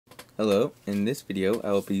Hello, in this video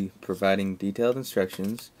I will be providing detailed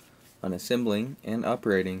instructions on assembling and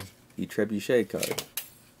operating the trebuchet card.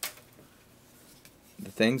 The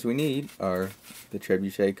things we need are the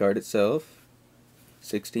trebuchet card itself,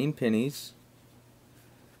 16 pennies,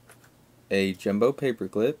 a jumbo paper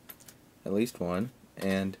clip, at least one,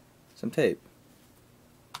 and some tape.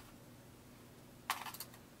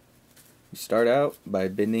 We start out by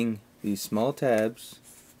bending these small tabs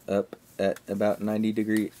up at about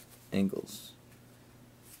 90-degree angles.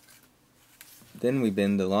 Then we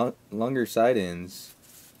bend the longer side ends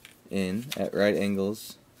in at right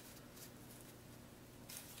angles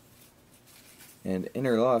and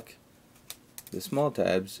interlock the small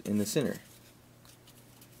tabs in the center.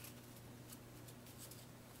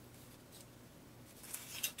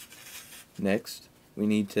 Next, we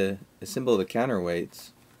need to assemble the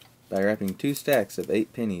counterweights by wrapping 2 stacks of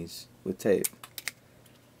 8 pennies with tape.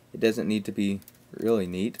 It doesn't need to be really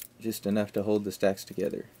neat, just enough to hold the stacks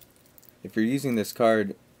together. If you're using this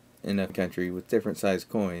card in a country with different size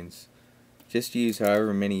coins, just use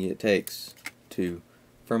however many it takes to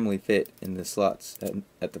firmly fit in the slots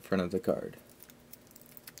at the front of the card.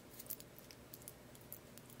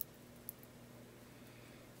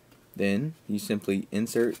 Then you simply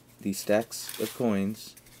insert the stacks of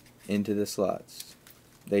coins into the slots.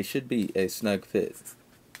 They should be a snug fit.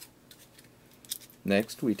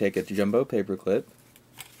 Next, we take a jumbo paper clip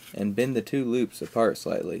and bend the 2 loops apart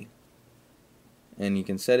slightly. And you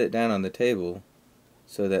can set it down on the table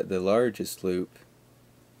so that the largest loop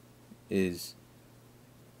is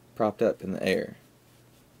propped up in the air.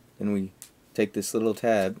 Then we take this little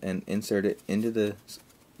tab and insert it into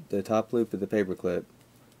the top loop of the paper clip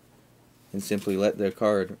and simply let the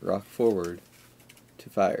card rock forward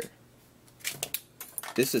to fire.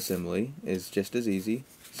 This assembly is just as easy.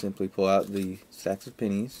 Simply pull out the stacks of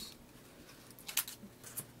pennies,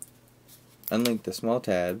 unlink the small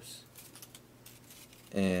tabs,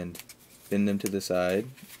 and bend them to the side,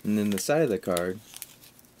 and then the side of the card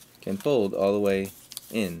can fold all the way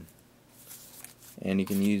in, and you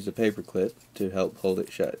can use the paper clip to help hold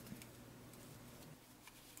it shut.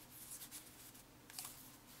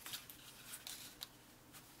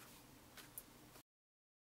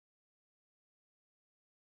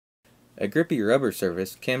 A grippy rubber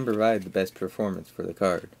surface can provide the best performance for the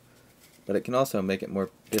card, but it can also make it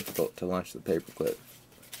more difficult to launch the paperclip.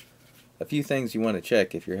 A few things you want to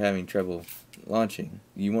check if you're having trouble launching.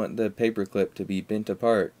 You want the paperclip to be bent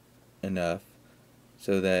apart enough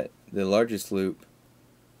so that the largest loop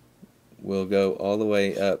will go all the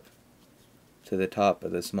way up to the top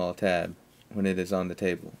of the small tab when it is on the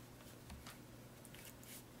table.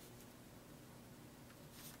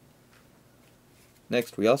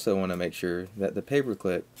 Next, we also want to make sure that the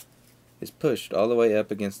paperclip is pushed all the way up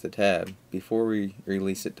against the tab before we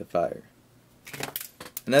release it to fire.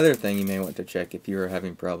 Another thing you may want to check if you are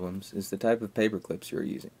having problems is the type of paperclips you are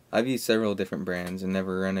using. I've used several different brands and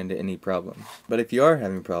never run into any problems. But if you are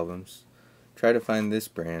having problems, try to find this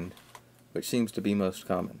brand, which seems to be most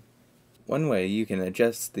common. One way you can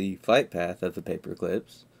adjust the flight path of the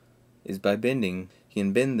paperclips is by bending. You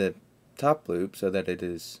can bend the top loop so that it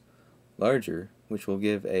is larger, which will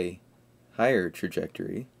give a higher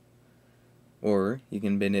trajectory, or you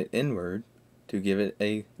can bend it inward to give it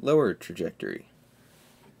a lower trajectory.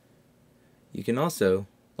 You can also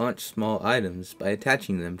launch small items by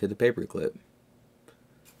attaching them to the paperclip,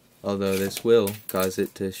 although this will cause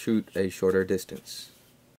it to shoot a shorter distance.